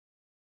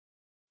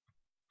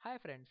Hi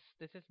friends,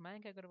 this is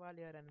Mayank Agarwal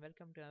here and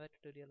welcome to another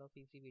tutorial of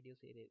easy video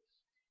series.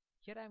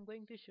 Here I am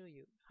going to show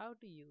you how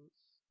to use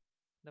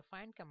the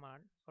find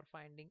command for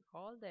finding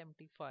all the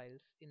empty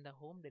files in the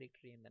home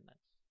directory in Linux.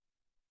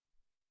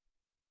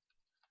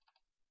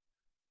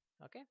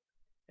 Okay,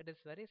 it is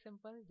very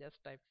simple.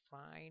 Just type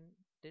find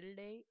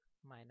tilde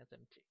minus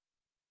empty.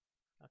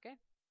 Okay,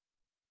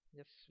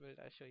 just will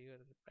show you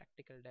the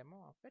practical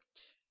demo of it.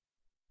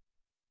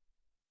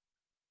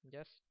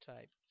 Just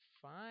type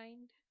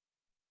find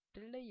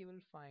tilde. You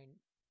will find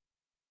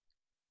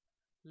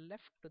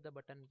left to the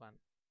button 1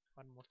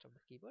 on most of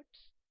the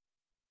keyboards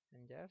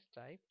and just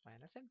type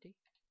minus empty.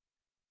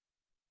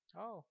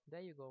 Oh, there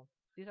you go.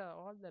 These are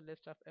all the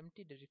list of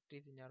empty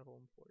directories in your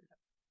home folder.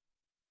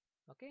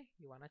 Okay,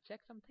 you wanna check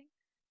something?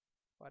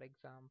 For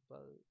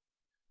example,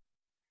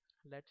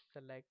 let's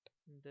select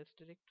this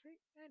directory.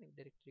 Any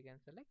directory you can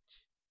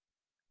select.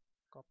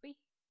 Copy,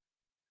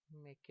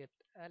 make it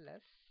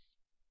ls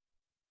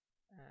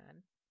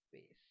and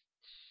paste.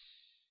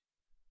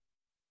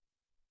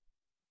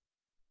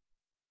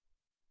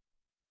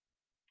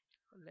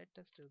 Let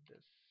us do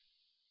this.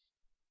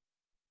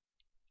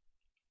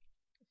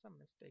 Some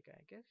mistake,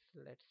 I guess.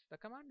 The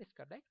command is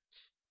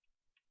correct.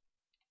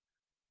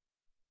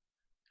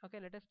 Okay,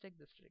 let us check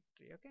this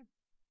directory. Okay,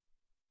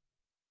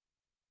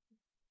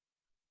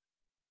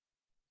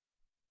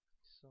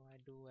 so I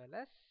do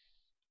ls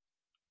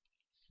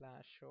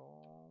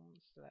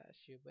 /home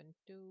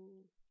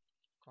 /ubuntu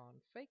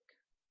config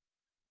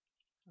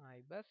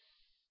ibus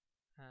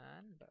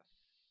and bus.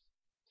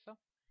 So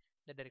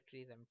the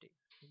directory is empty.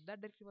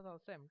 That directory was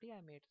also empty.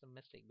 I made some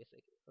mistake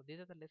basically. So these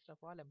are the list of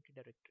all empty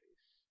directories.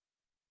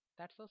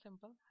 That's so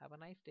simple. Have a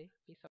nice day. Peace out.